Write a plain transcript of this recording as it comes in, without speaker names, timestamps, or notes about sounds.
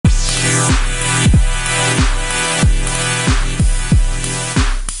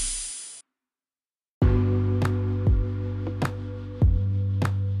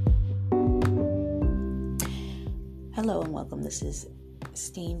This is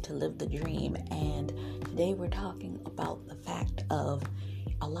Steam to Live the Dream, and today we're talking about the fact of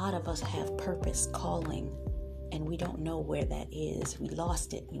a lot of us have purpose, calling, and we don't know where that is. We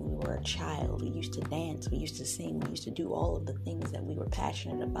lost it when we were a child. We used to dance, we used to sing, we used to do all of the things that we were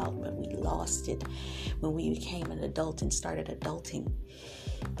passionate about, but we lost it when we became an adult and started adulting.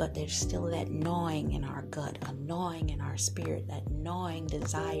 But there's still that gnawing in our gut, a gnawing in our spirit, that gnawing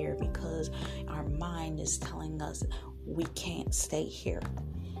desire, because our mind is telling us we can't stay here,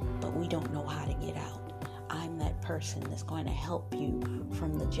 but we don't know how to get out. I'm that person that's going to help you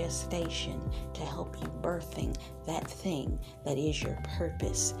from the gestation to help you birthing that thing that is your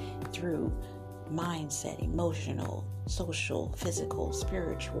purpose through mindset, emotional, social, physical,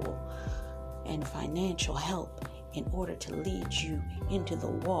 spiritual, and financial help, in order to lead you into the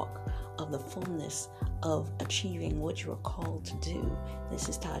walk of the fullness of achieving what you are called to do. This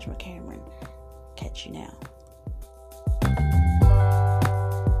is Taj McCameron. Catch you now.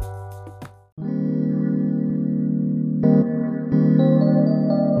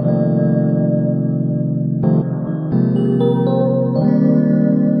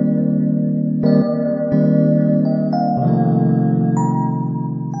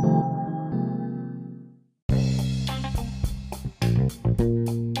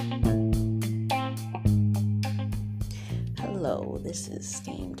 Hello, this is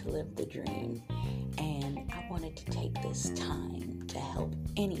Steam to Live the Dream, and I wanted to take this time to help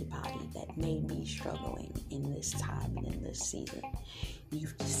anybody that may be struggling in this time and in this season.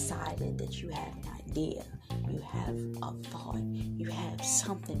 You've decided that you have an idea, you have a thought, you have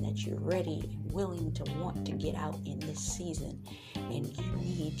something that you're ready and willing to want to get out in this season, and you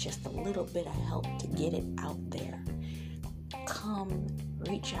need just a little bit of help to get it out there. Come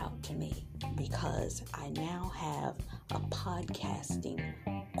reach out to me, because I now have a podcasting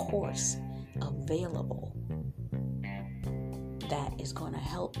course available that is going to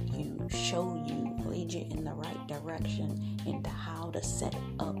help you, show you, lead you in the right direction into how to set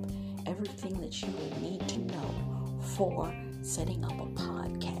up everything that you will need to know for setting up a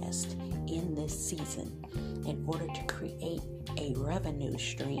podcast in this season, in order to create a revenue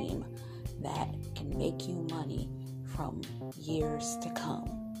stream that can make you money from years to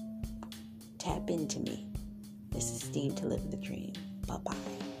come. Tap into me. This is Steam to Live the Dream. Bye-bye.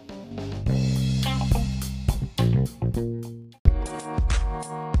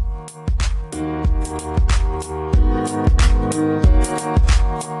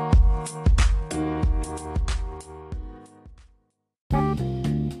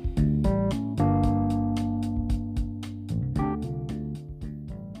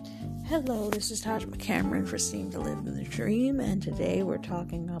 Hello, this is Taj McCameron for Steam to Live the Dream, and today we're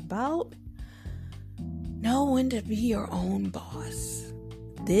talking about know when to be your own boss.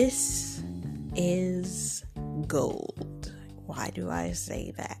 This is gold. Why do I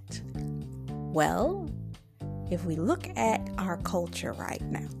say that? Well, if we look at our culture right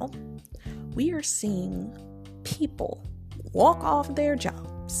now, we are seeing people walk off their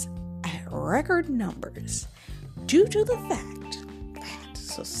jobs at record numbers due to the fact that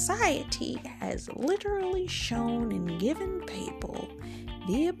society has literally shown and given people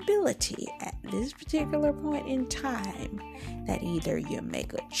the ability at this particular point in time that either you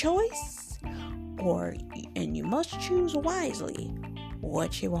make a choice and you must choose wisely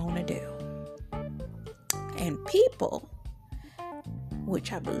what you want to do. And people,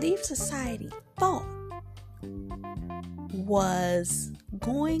 which I believe society thought was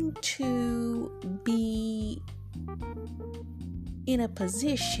going to be in a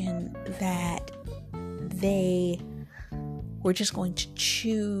position that they were just going to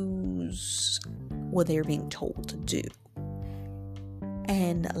choose what they're being told to do.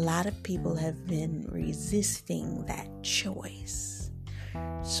 And a lot of people have been resisting that choice.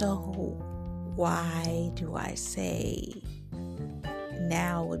 So why do I say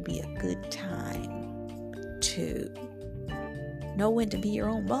now would be a good time to know when to be your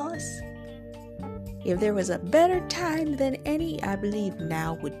own boss? If there was a better time than any, I believe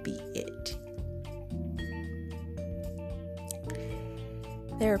now would be it.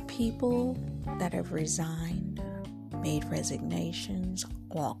 There are people that have resigned, made resignations,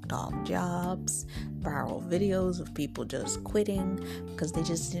 walked off jobs, viral videos of people just quitting because they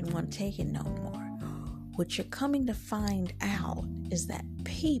just didn't want to take it no more. What you're coming to find out is that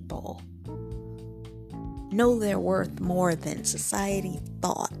people know their worth more than society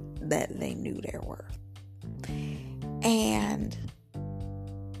thought that they knew their worth. And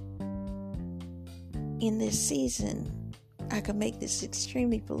in this season, I could make this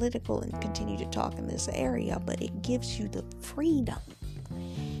extremely political and continue to talk in this area, but it gives you the freedom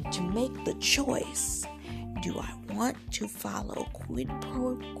to make the choice Do I want to follow quid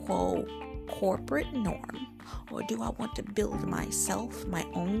pro quo corporate norm, or do I want to build myself, my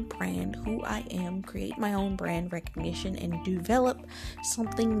own brand, who I am, create my own brand recognition, and develop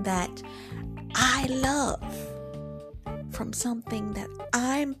something that I love, from something that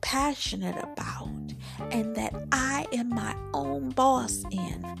I'm passionate about and that I am my own boss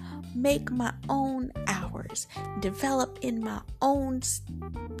in, make my own hours, develop in my own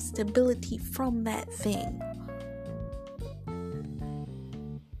stability from that thing?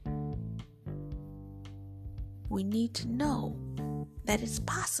 We need to know that it's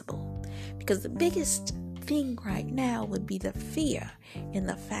possible, because the biggest thing right now would be the fear in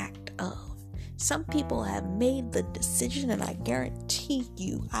the fact of some people have made the decision, and I guarantee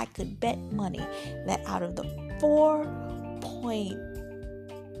you, I could bet money that out of the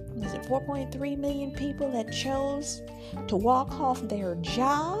 4.3 million people that chose to walk off their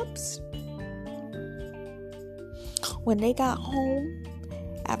jobs, when they got home,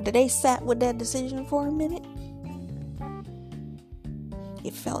 after they sat with that decision for a minute,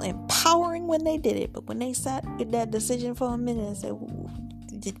 it felt empowering when they did it, but when they sat with that decision for a minute and said,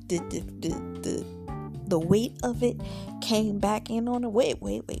 the weight of it came back in on it. Wait.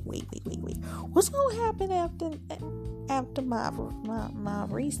 What's going to happen after my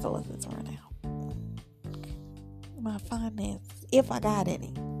resources run out? My finances, if I got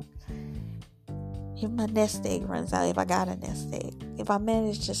any. If my nest egg runs out, if I got a nest egg. If I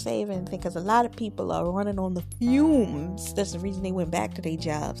manage to save anything, because a lot of people are running on the fumes. That's the reason they went back to their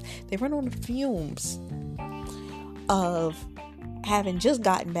jobs. They run on the fumes of having just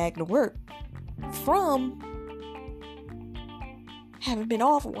gotten back to work from having been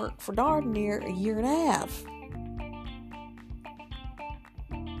off work for darn near a year and a half.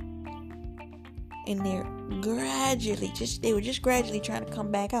 And they were just gradually trying to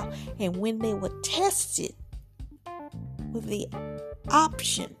come back out. And when they were tested with the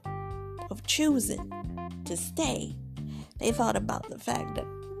option of choosing to stay, they thought about the fact that,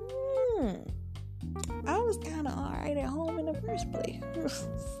 I was kind of alright at home in the first place.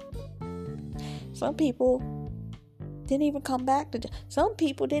 Some people didn't even come back to. Some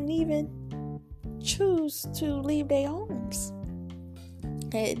people didn't even choose to leave their homes.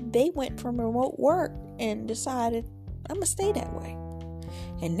 And they went from remote work and decided, I'm going to stay that way.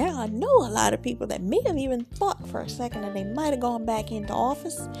 And now I know a lot of people that may have even thought for a second that they might have gone back into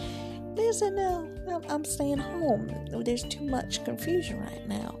office. They said, no, I'm staying home. There's too much confusion right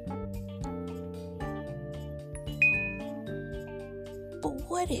now. But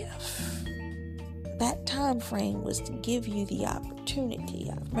what if that time frame was to give you the opportunity?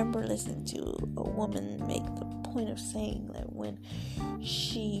 I remember listening to a woman make the point of saying that when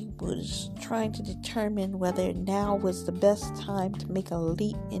she was trying to determine whether now was the best time to make a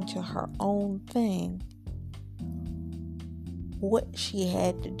leap into her own thing, what she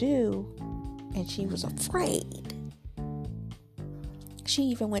had to do, and she was afraid. She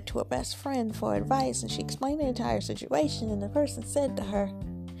even went to her best friend for advice, and she explained the entire situation, and the person said to her,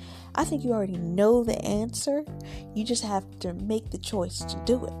 I think you already know the answer. You just have to make the choice to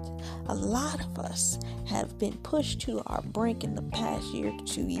do it. A lot of us have been pushed to our brink in the past year to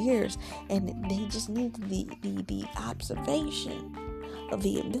 2 years, and they just need the observation of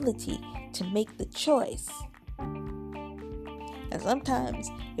the ability to make the choice. And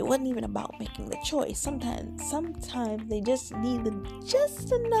sometimes it wasn't even about making the choice. Sometimes they just needed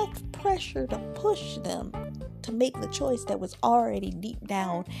just enough pressure to push them to make the choice that was already deep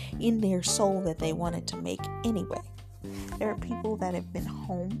down in their soul that they wanted to make anyway. There are people that have been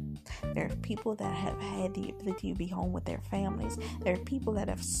home. There are people that have had the ability to be home with their families. There are people that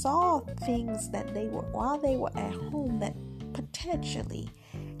have saw things that they were, while they were at home, that potentially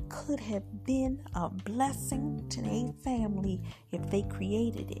could have been a blessing to their family if they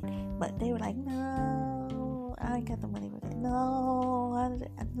created it. But they were like, no, I ain't got the money for that. No,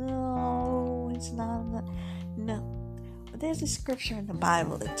 it's not. No. But there's a scripture in the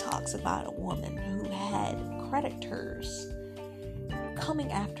Bible that talks about a woman who had creditors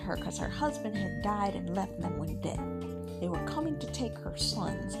coming after her because her husband had died and left them with debt. They were coming to take her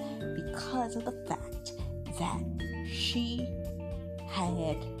sons because of the fact that she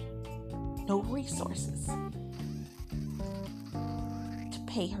had no resources to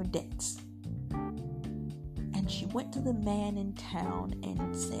pay her debts. And she went to the man in town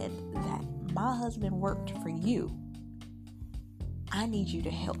and said that my husband worked for you. I need you to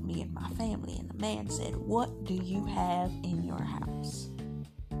help me and my family. And the man said, what do you have in your house?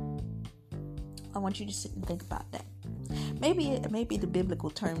 I want you to sit and think about that. Maybe the biblical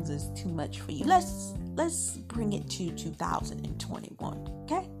terms is too much for you. Let's bring it to 2021,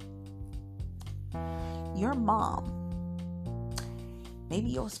 okay? your mom,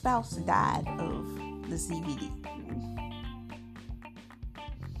 maybe your spouse died of the CBD.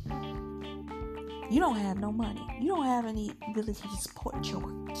 You don't have no money. You don't have any ability to support your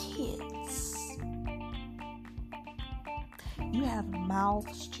kids. You have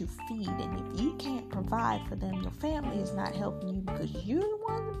mouths to feed, and if you can't provide for them, your family is not helping you because you're the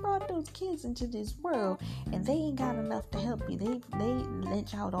one that brought those kids into this world, and they ain't got enough to help you. They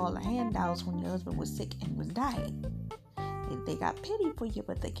lent out all the handouts when your husband was sick and was dying. They got pity for you,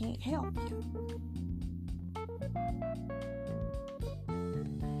 but they can't help you.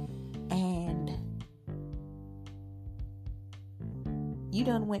 And you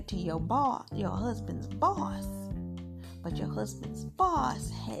done went to your boss, your husband's boss. But your husband's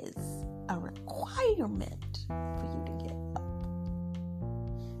boss has a requirement for you to get up.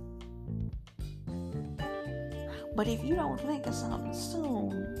 But if you don't think of something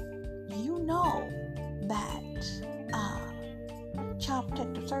soon, you know that Child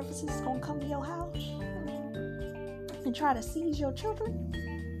Protective Services is going to come to your house and try to seize your children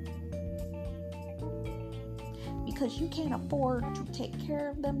because you can't afford to take care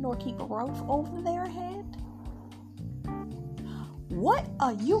of them nor keep a roof over their head. What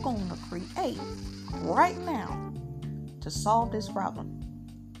are you going to create right now to solve this problem?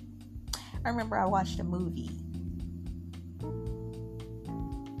 I remember I watched a movie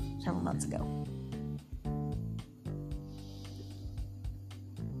several months ago.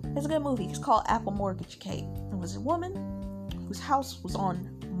 It's a good movie. It's called Apple Mortgage Cake. It was a woman whose house was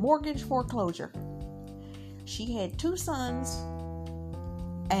on mortgage foreclosure. She had 2 sons,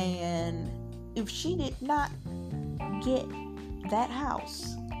 and if she did not get that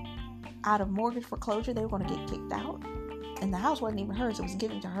house out of mortgage foreclosure, they were going to get kicked out. And the house wasn't even hers. It was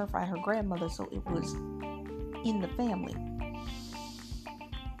given to her by her grandmother, so it was in the family.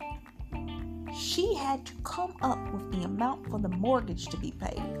 She had to come up with the amount for the mortgage to be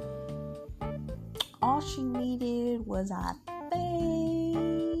paid. All she needed was, I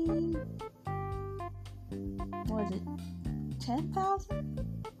think, was it $10,000?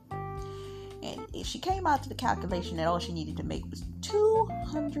 And if she came out to the calculation that all she needed to make was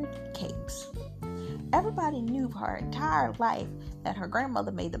 200 cakes. Everybody knew for her entire life that her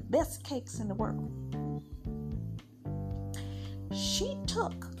grandmother made the best cakes in the world. She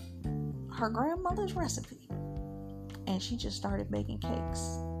took her grandmother's recipe and she just started making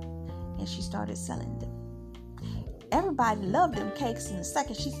cakes. And she started selling them. Everybody loved them cakes, and the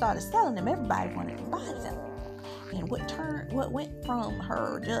second she started selling them, everybody wanted to buy them. And what went from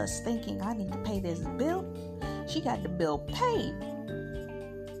her just thinking, I need to pay this bill, she got the bill paid,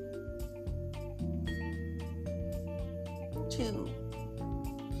 to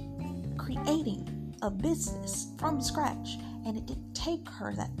creating a business from scratch. And it didn't take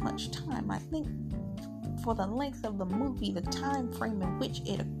her that much time. I think for the length of the movie, the time frame in which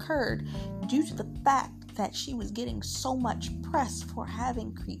it occurred, due to the fact that she was getting so much press for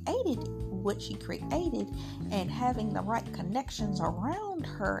having created what she created and having the right connections around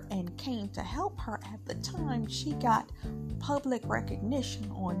her and came to help her at the time, she got public recognition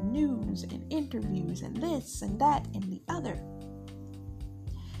on news and interviews and this and that and the other.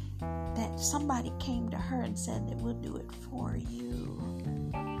 That somebody came to her and said that we'll do it for you.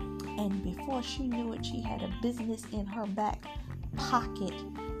 And before she knew it, she had a business in her back pocket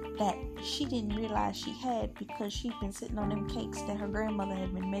that she didn't realize she had because she'd been sitting on them cakes that her grandmother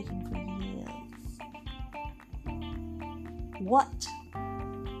had been making for years. What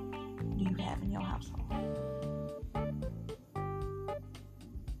do you have in your household?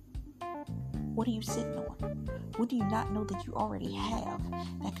 What are you sitting on? What do you not know that you already have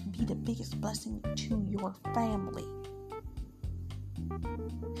that could be the biggest blessing to your family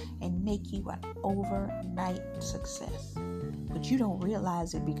and make you an overnight success? But you don't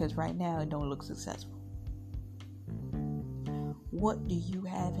realize it because right now it don't look successful. What do you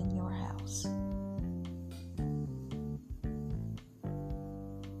have in your house?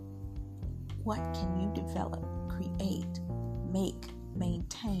 What can you develop, create, make,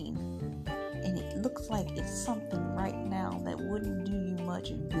 maintain? And it looks like it's something right now that wouldn't do you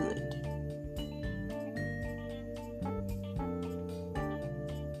much good.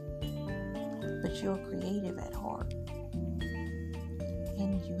 But you're creative at heart.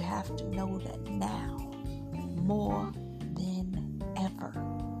 And you have to know that now, more than ever,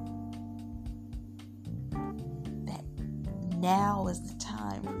 that now is the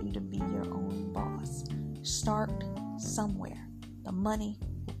time for you to be your own boss. Start somewhere. The money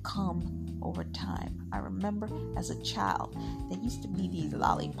will come over time. I remember as a child, there used to be these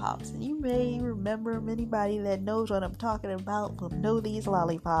lollipops, and you may remember, anybody that knows what I'm talking about will know these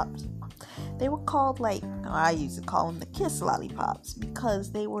lollipops. They were called I used to call them the kiss lollipops,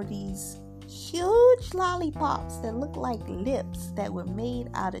 because they were these huge lollipops that looked like lips that were made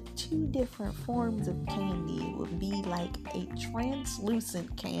out of two different forms of candy. It would be like a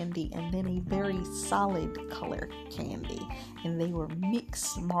translucent candy and then a very solid color candy, and they were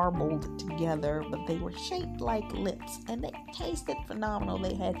mixed, marbled together, but they were shaped like lips, and they tasted phenomenal.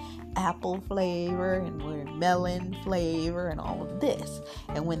 They had apple flavor and were melon flavor and all of this.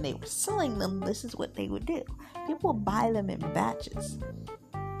 And when they were selling them, this is what they would do. People would buy them in batches.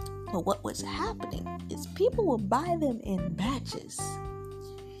 But what was happening is people would buy them in batches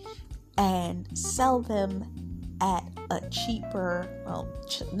and sell them at a cheaper,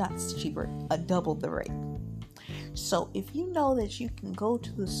 not cheaper, a double the rate. So if you know that you can go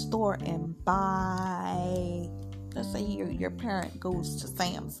to the store and buy, let's say your parent goes to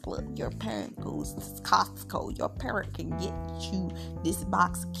Sam's Club, your parent goes to Costco, your parent can get you this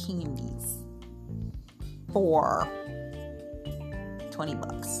box of candies for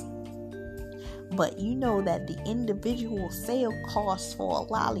 $20. But you know that the individual sale cost for a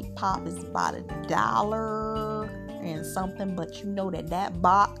lollipop is about $1 and something, but you know that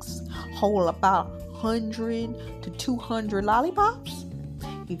box hold about 100 to 200 lollipops.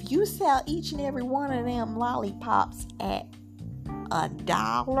 If you sell each and every one of them lollipops at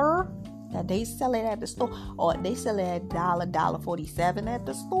 $1, that they sell it at the store, or they sell it at $1.47 at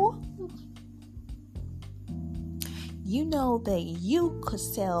the store, you know that you could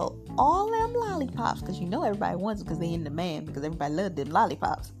sell all them lollipops, because you know everybody wants them because they in demand, because everybody loves them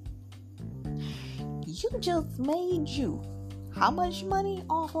lollipops. You just made you how much money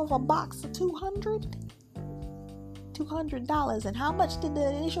off of a box of $200? And how much did the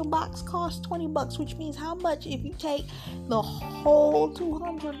initial box cost? $20, which means how much if you take the whole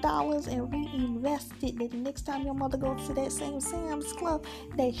 $200 and reinvest it, that the next time your mother goes to that same Sam's Club,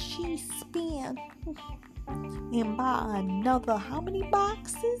 that she spend and buy another how many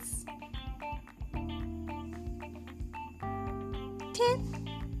boxes? 10?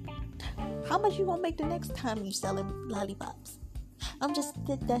 How much you gonna make the next time you selling lollipops?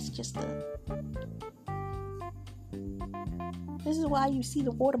 This is why you see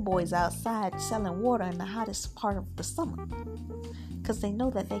the water boys outside selling water in the hottest part of the summer, because they know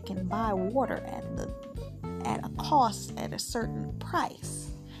that they can buy water at a cost at a certain price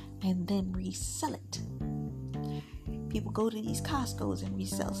and then resell it. People go to these Costco's and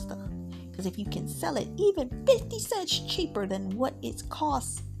resell stuff, because if you can sell it even 50 cents cheaper than what it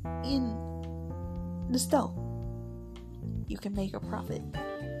costs in the store, you can make a profit.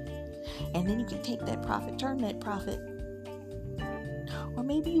 And then you can take that profit, turn that profit, or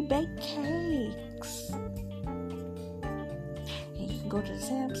maybe you bake cakes, and you can go to the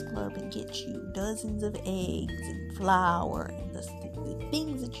Sam's Club and get you dozens of eggs and flour and the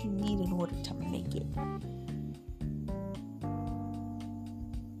things that you need in order to make it.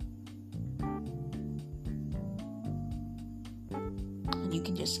 And you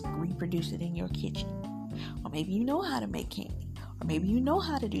can just reproduce it in your kitchen. Or maybe you know how to make candy, or maybe you know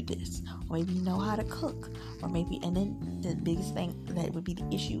how to do this, or maybe you know how to cook, or maybe, and then the biggest thing that would be the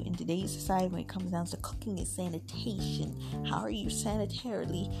issue in today's society when it comes down to cooking is sanitation. How are you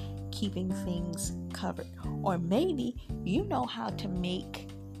sanitarily keeping things covered? Or maybe you know how to make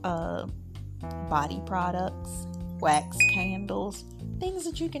body products, wax candles, things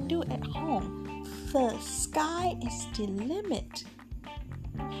that you can do at home. The sky is the limit.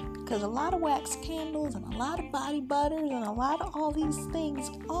 Because a lot of wax candles and a lot of body butters and a lot of all these things,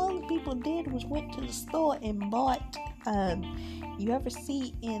 all the people did was went to the store and bought, you ever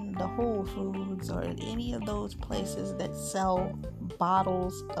see in the Whole Foods or any of those places that sell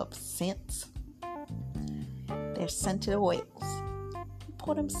bottles of scents? They're scented oils. You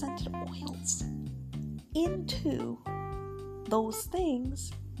pour them scented oils into those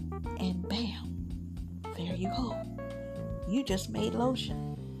things and bam, there you go. You just made lotion.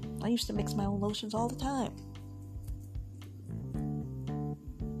 I used to mix my own lotions all the time.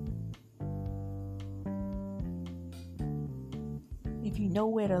 If you know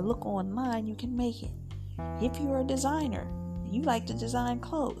where to look online, you can make it. If you're a designer, you like to design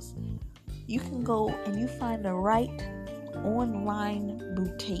clothes, you can go and you find the right online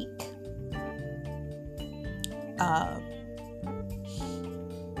boutique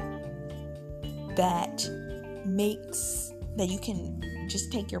that you can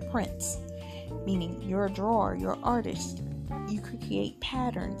just take your prints, meaning you're a drawer, you're an artist, you create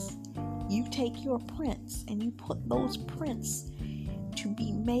patterns, you take your prints and you put those prints to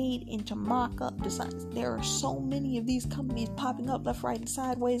be made into mock-up designs. There are so many of these companies popping up left, right, and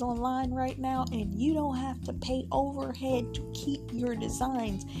sideways online right now, and you don't have to pay overhead to keep your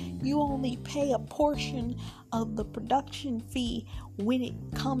designs. You only pay a portion of the production fee when it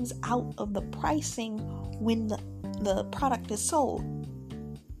comes out of the pricing when the product is sold.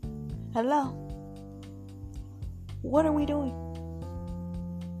 Hello? What are we doing?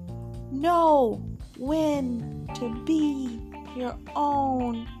 Know when to be your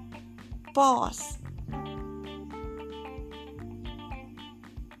own boss.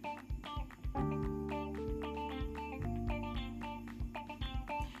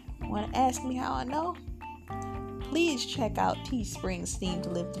 Want to ask me how I know? Please check out Teespring's Steam to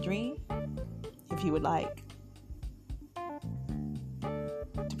Live the Dream if you would like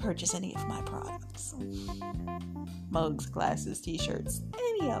to purchase any of my products. Mugs, glasses, t-shirts,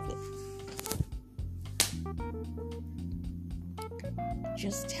 any of it.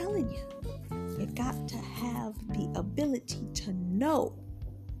 Just telling you, you got to have the ability to know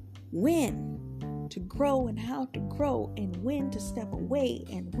when to grow and how to grow, and when to step away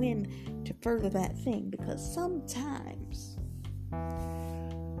and when to further that thing, because sometimes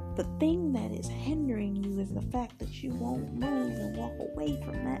the thing that is hindering you is the fact that you won't move and walk away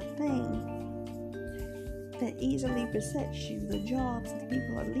from that thing that easily besets you. The jobs that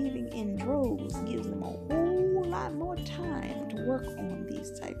people are leaving in droves gives them a whole lot more time to work on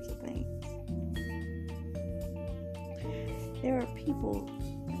these types of things. There are people,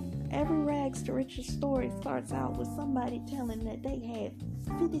 every rags to riches story starts out with somebody telling that they had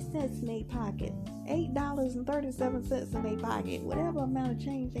 50 cents in their pocket, $8.37 in their pocket, whatever amount of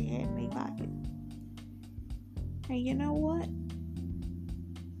change they had in their pocket. And you know what?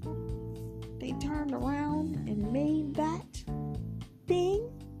 They turned around and made that thing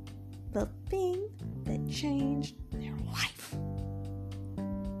the thing that changed their life.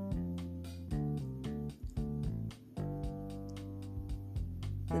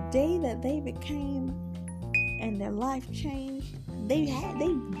 The day that they became and their life changed,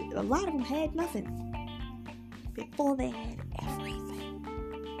 a lot of them had nothing before they had everything.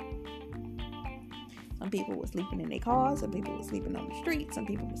 Some people were sleeping in their cars, some people were sleeping on the street, some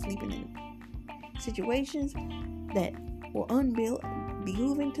people were sleeping in situations that were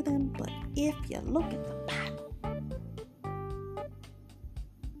unbehooving to them. But if you look at the Bible,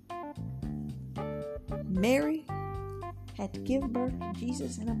 Mary had to give birth to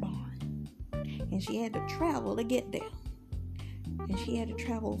Jesus in a barn, and she had to travel to get there, and she had to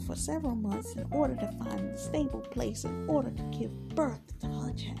travel for several months in order to find a stable place in order to give birth to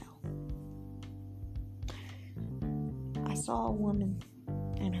her child. I saw a woman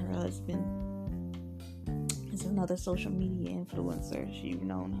and her husband is another social media influencer. She's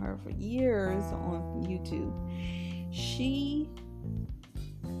known her for years on YouTube. She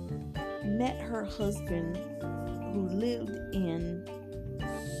met her husband, who lived in,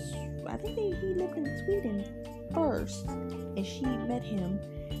 I think he lived in Sweden first, and she met him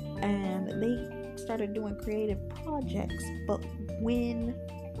and they started doing creative projects. But when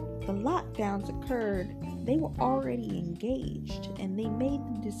the lockdowns occurred, they were already engaged and they made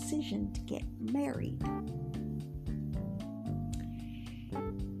the decision to get married.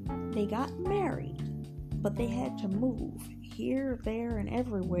 They got married, but they had to move here, there, and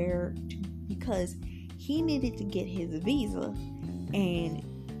everywhere because he needed to get his visa and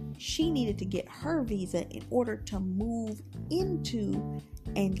she needed to get her visa in order to move into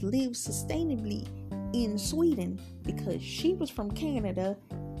and live sustainably in Sweden, because she was from Canada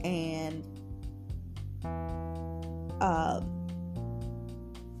and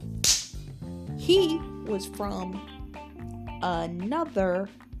he was from another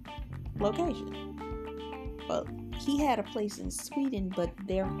location. Well, he had a place in Sweden, but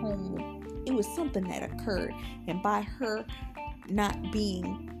their home, it was something that occurred, and by her not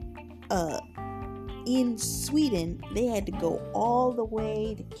being in Sweden, they had to go all the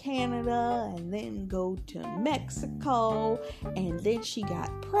way to Canada and then go to Mexico, and then she got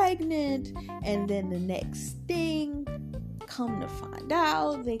pregnant, and then the next thing, come to find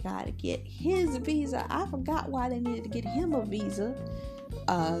out, they got to get his visa. I forgot why they needed to get him a visa,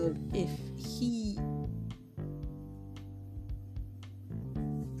 if he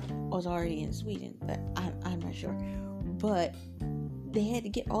was already in Sweden, but I'm not sure. But they had to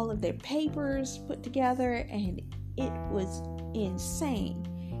get all of their papers put together, and it was insane.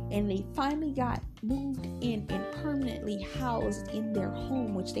 And they finally got moved in and permanently housed in their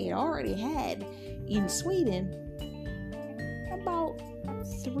home, which they had already had in Sweden, about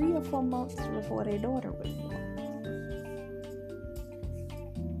 3 or 4 months before their daughter was born.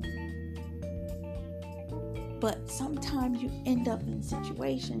 But sometimes you end up in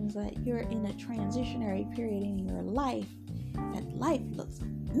situations that you're in a transitionary period in your life, that life looks a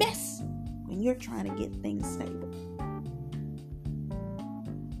mess when you're trying to get things stable.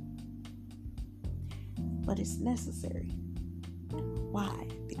 But it's necessary. Why?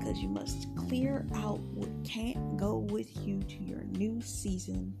 Because you must clear out what can't go with you to your new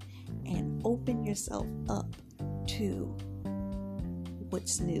season and open yourself up to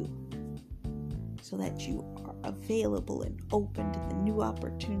what's new, so that you are available and open to the new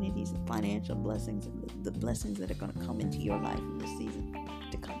opportunities, the financial blessings, and the blessings that are going to come into your life in this season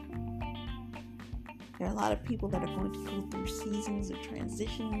to come. There are a lot of people that are going to go through seasons of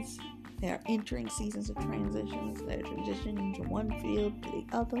transitions. They're entering seasons of transitions. They're transitioning from one field to the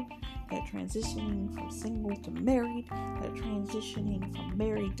other. They're transitioning from single to married. They're transitioning from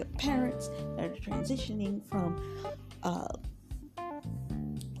married to parents. They're transitioning from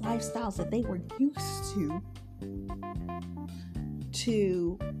lifestyles that they were used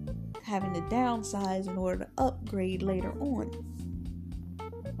to having to downsize in order to upgrade later on.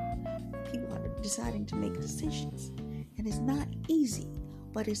 People are deciding to make decisions, and it's not easy,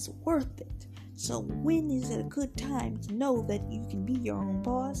 but it's worth it. So when is it a good time to know that you can be your own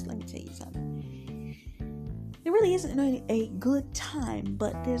boss? Let me tell you something. There really isn't a good time,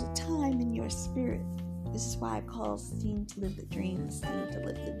 but there's a time in your spirit. This is why I call steam to live the dream, steam to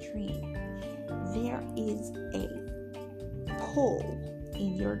live the dream. There is a pull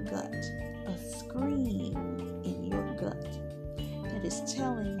in your gut, a scream in your gut that is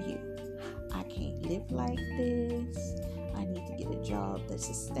telling you, I can't live like this. I need to get a job that's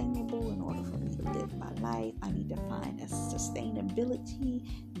sustainable in order for me to live my life. I need to find a sustainability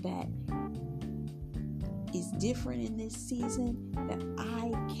that is different in this season, that I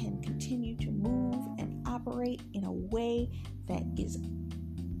can continue to move and operate in a way that is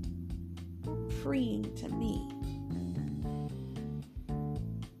freeing to me.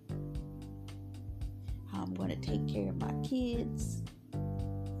 How I'm going to take care of my kids.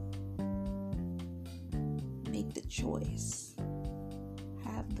 Make the choice.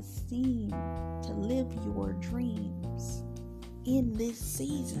 Have the steam to live your dreams in this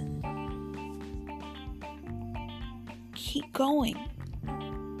season. Keep going,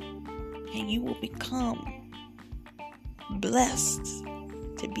 and you will become blessed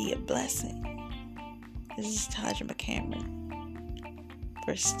to be a blessing. This is Taja McCameron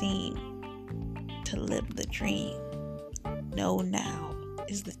for Steam to Live the Dream. Know now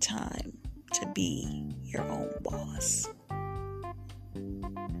is the time to be your own boss.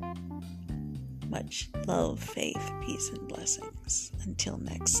 Much love, faith, peace, and blessings. Until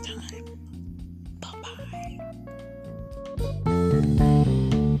next time. Bye-bye.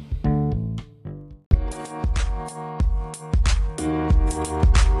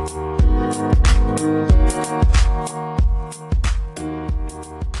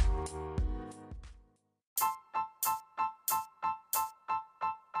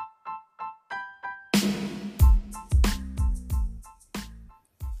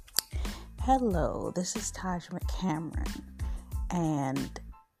 Hello, this is Taja McCameron, and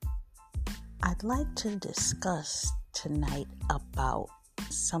I'd like to discuss tonight about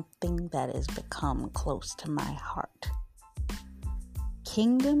something that has become close to my heart.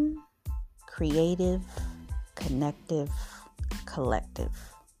 Kingdom, creative, connective, collective.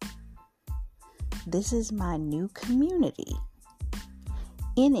 This is my new community.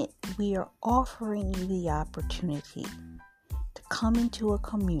 In it, we are offering you the opportunity to come into a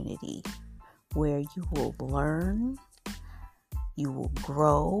community where you will learn, you will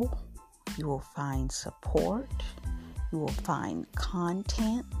grow, you will find support, you will find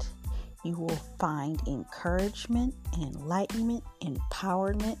content, you will find encouragement, enlightenment,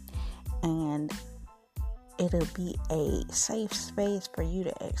 empowerment, and it'll be a safe space for you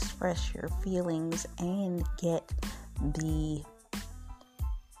to express your feelings and get the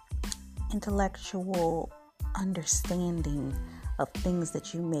intellectual understanding of things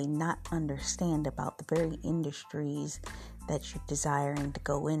that you may not understand about the very industries that you're desiring to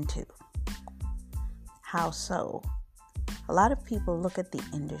go into. How so? A lot of people look at the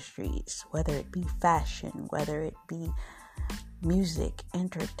industries, whether it be fashion, whether it be music,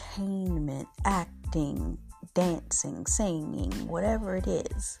 entertainment, acting, dancing, singing, whatever it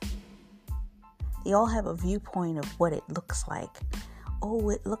is. They all have a viewpoint of what it looks like. Oh,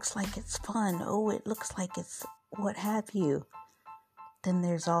 it looks like it's fun. Oh, it looks like it's what have you. Then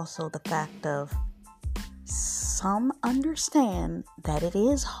there's also the fact of some understand that it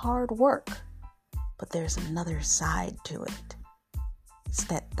is hard work, but there's another side to it. It's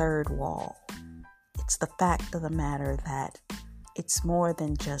that third wall. It's the fact of the matter that it's more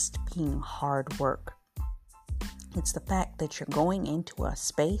than just being hard work. It's the fact that you're going into a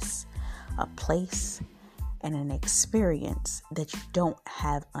space, a place, and an experience that you don't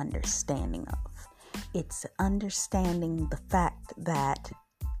have understanding of. It's understanding the fact that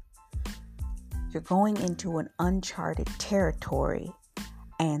you're going into an uncharted territory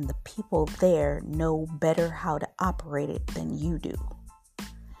and the people there know better how to operate it than you do.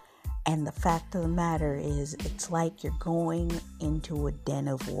 And the fact of the matter is, it's like you're going into a den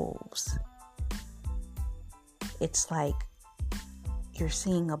of wolves. It's like you're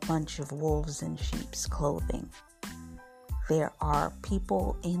seeing a bunch of wolves in sheep's clothing. There are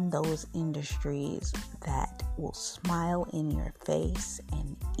people in those industries that will smile in your face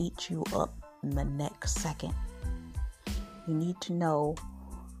and eat you up in the next second. You need to know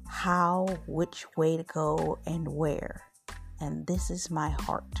how, which way to go, and where. And this is my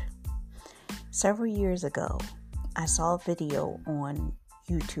heart. Several years ago, I saw a video on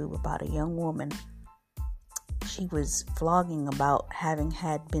YouTube about a young woman. She was vlogging about having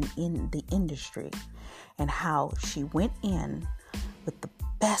had been in the industry and how she went in with the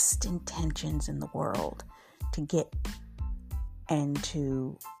best intentions in the world to get and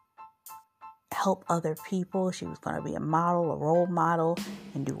to help other people. She was going to be a model, a role model,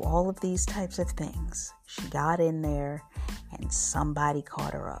 and do all of these types of things. She got in there and somebody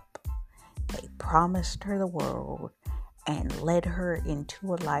caught her up. They promised her the world and led her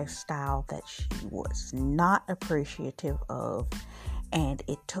into a lifestyle that she was not appreciative of. And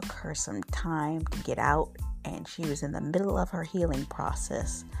it took her some time to get out, and she was in the middle of her healing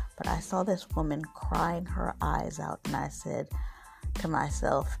process. But I saw this woman crying her eyes out, and I said to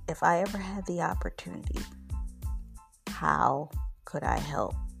myself, if I ever had the opportunity, how could I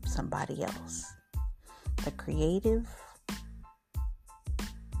help somebody else? The creative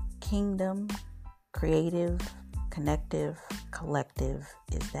kingdom, creative, connective, collective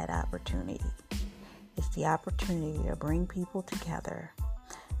is that opportunity. It's the opportunity to bring people together,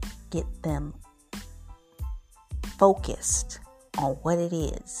 get them focused on what it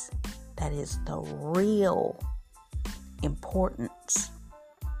is that is the real importance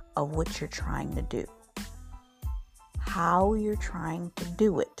of what you're trying to do. How you're trying to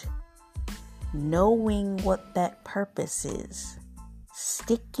do it. Knowing what that purpose is.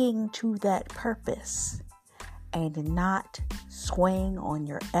 Sticking to that purpose. And not swaying on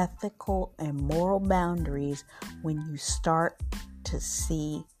your ethical and moral boundaries when you start to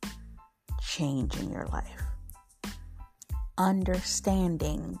see change in your life.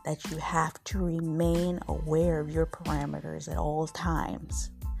 Understanding that you have to remain aware of your parameters at all times.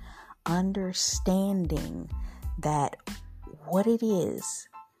 Understanding that what it is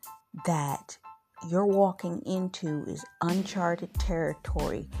that you're walking into is uncharted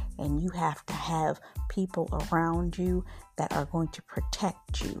territory, and you have to have people around you that are going to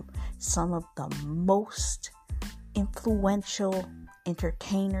protect you. Some of the most influential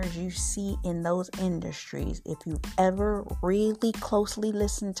entertainers you see in those industries, if you've ever really closely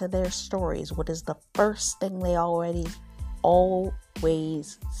listened to their stories, what is the first thing they always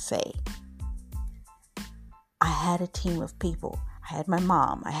say? I had a team of people. I had my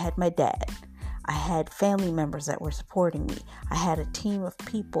mom. I had my dad. I had family members that were supporting me. I had a team of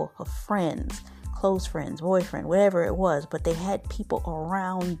people, of friends, close friends, boyfriend, whatever it was, but they had people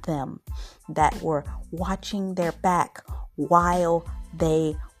around them that were watching their back while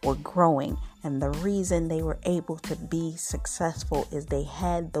they were growing. And the reason they were able to be successful is they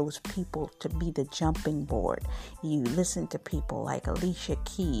had those people to be the jumping board. You listen to people like Alicia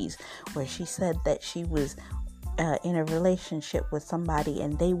Keys, where she said that she was in a relationship with somebody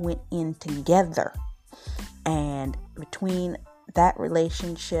and they went in together. And between that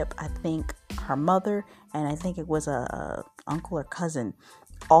relationship, I think her mother and I think it was a uncle or cousin,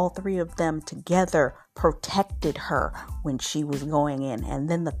 all three of them together protected her when she was going in. And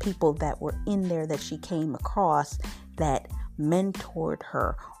then the people that were in there that she came across that mentored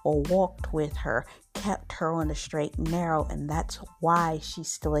her or walked with her kept her on the straight and narrow. And that's why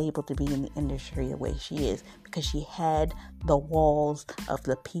she's still able to be in the industry the way she is, because she had the walls of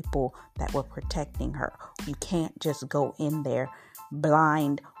the people that were protecting her. You can't just go in there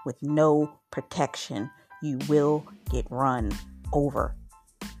blind with no protection. You will get run over.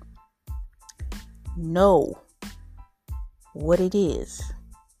 Know what it is.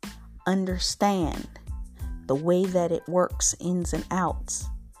 Understand the way that it works, ins and outs.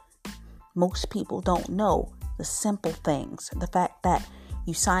 Most people don't know the simple things. The fact that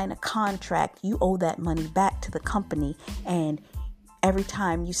you sign a contract, you owe that money back to the company, and every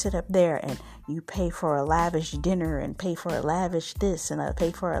time you sit up there and you pay for a lavish dinner and pay for a lavish this and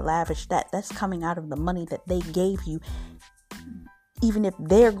pay for a lavish that, that's coming out of the money that they gave you. Even if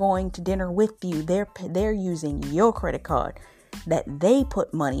they're going to dinner with you, they're using your credit card that they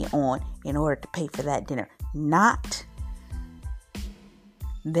put money on in order to pay for that dinner, not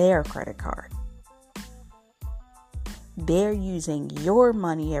their credit card. They're using your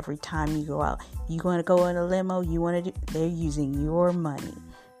money every time you go out. You want to go in a limo, they're using your money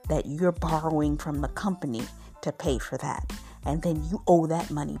that you're borrowing from the company to pay for that. And then you owe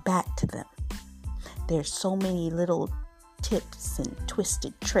that money back to them. There's so many little tips and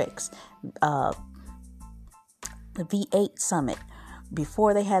twisted tricks. The V8 Summit,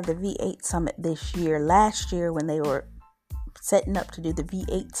 before they had the V8 Summit last year when they were setting up to do the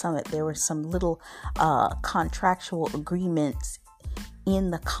V8 Summit, there were some little contractual agreements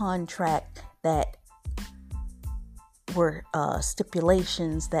in the contract that were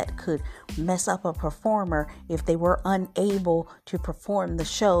stipulations that could mess up a performer if they were unable to perform the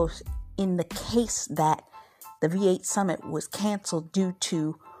shows in the case that the V8 Summit was canceled due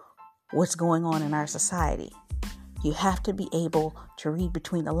to what's going on in our society. You have to be able to read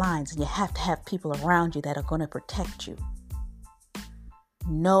between the lines, and you have to have people around you that are going to protect you.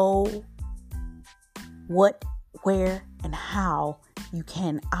 Know what, where, and how you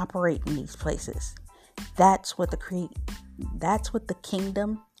can operate in these places. That's what the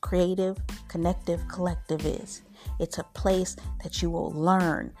Kingdom Creative Connective Collective is. It's a place that you will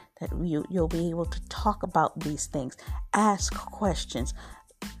learn, that you'll be able to talk about these things, ask questions.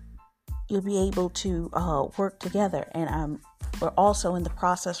 You'll be able to work together. And we're also in the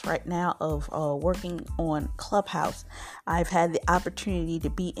process right now of working on Clubhouse. I've had the opportunity to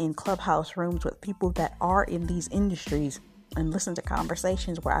be in Clubhouse rooms with people that are in these industries and listen to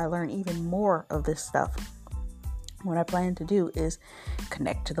conversations where I learn even more of this stuff. What I plan to do is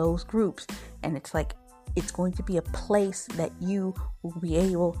connect to those groups, and it's going to be a place that you will be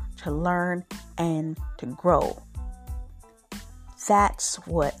able to learn and to grow. That's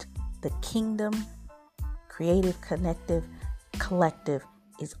what the Kingdom Creative Connective Collective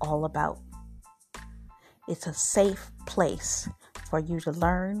is all about. It's a safe place for you to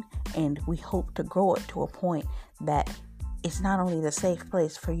learn, and we hope to grow it to a point that it's not only the safe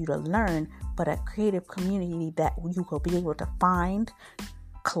place for you to learn, but a creative community that you will be able to find,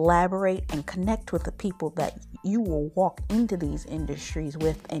 collaborate, and connect with the people that you will walk into these industries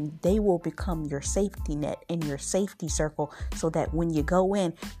with, and they will become your safety net and your safety circle, so that when you go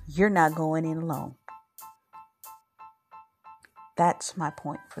in, you're not going in alone. That's my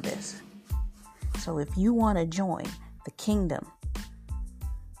point for this. So if you want to join the Kingdom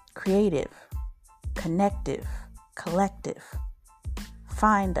Creative Connective Collective,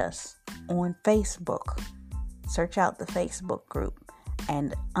 find us on Facebook. Search out the Facebook group,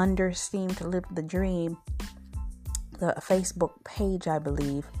 and under Steam to Live the Dream, the Facebook page, I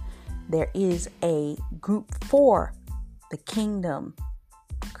believe, there is a group for the Kingdom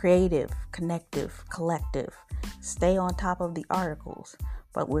Creative Connective Collective. Stay on top of the articles,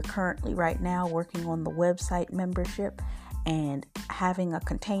 but we're currently right now working on the website membership and having a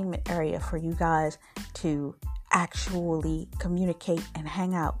containment area for you guys to actually communicate and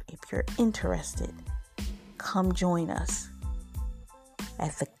hang out. If you're interested, come join us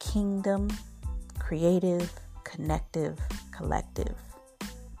at the Kingdom Creative Connective Collective.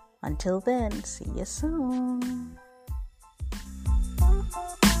 Until then, see you soon.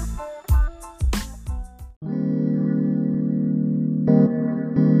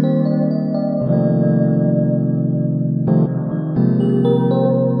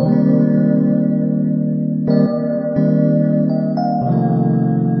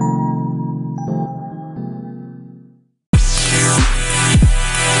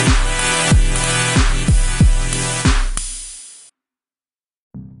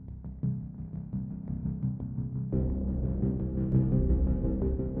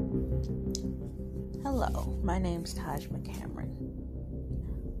 Hello, my name's Taj McCameron.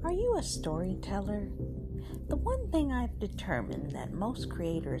 Are you a storyteller? The one thing I've determined that most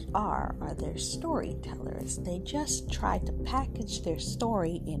creators are they're storytellers. They just try to package their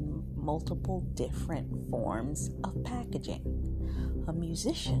story in multiple different forms of packaging. A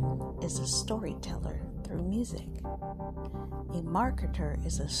musician is a storyteller through music. A marketer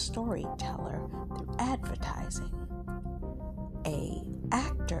is a storyteller through advertising. A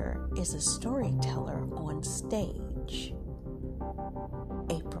actor is a storyteller on stage.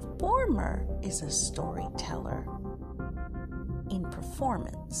 A performer is a storyteller in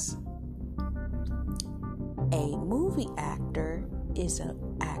performance. A movie actor is an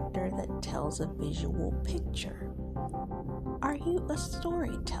actor that tells a visual picture. Are you a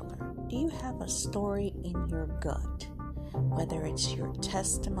storyteller? Do you have a story in your gut? whether it's your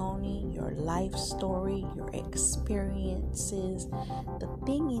testimony, your life story, your experiences, the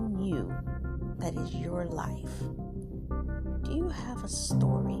thing in you that is your life. Do you have a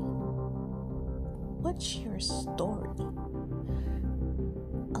story? What's your story?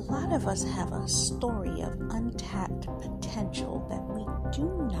 A lot of us have a story of untapped potential that we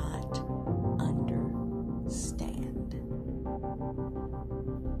do not understand.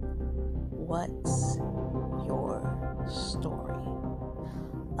 What's your story?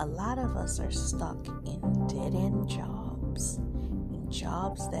 A lot of us are stuck in dead-end jobs, in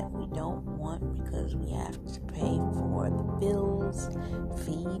jobs that we don't want because we have to pay for the bills,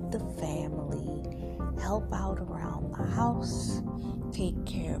 feed the family, help out around the house, take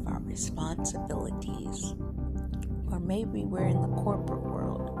care of our responsibilities. Or maybe we're in the corporate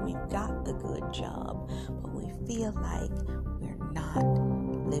world. We've got the good job, but we feel like we're not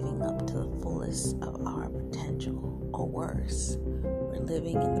living up to the fullest of our potential. Or worse, we're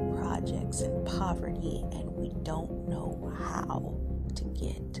living in the projects in poverty and we don't know how to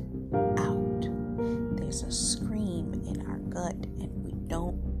get out. There's a scream in our gut and we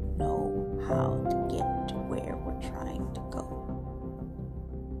don't know how to get to where we're trying to go.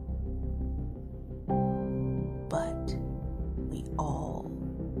 But we all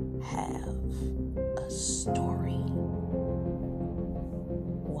have a story.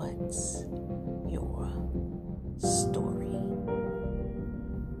 What's your story?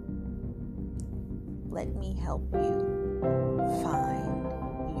 Let me help you find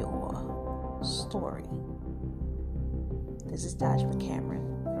your story. This is Taj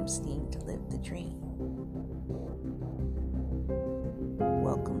Cameron from Steam to Live the Dream.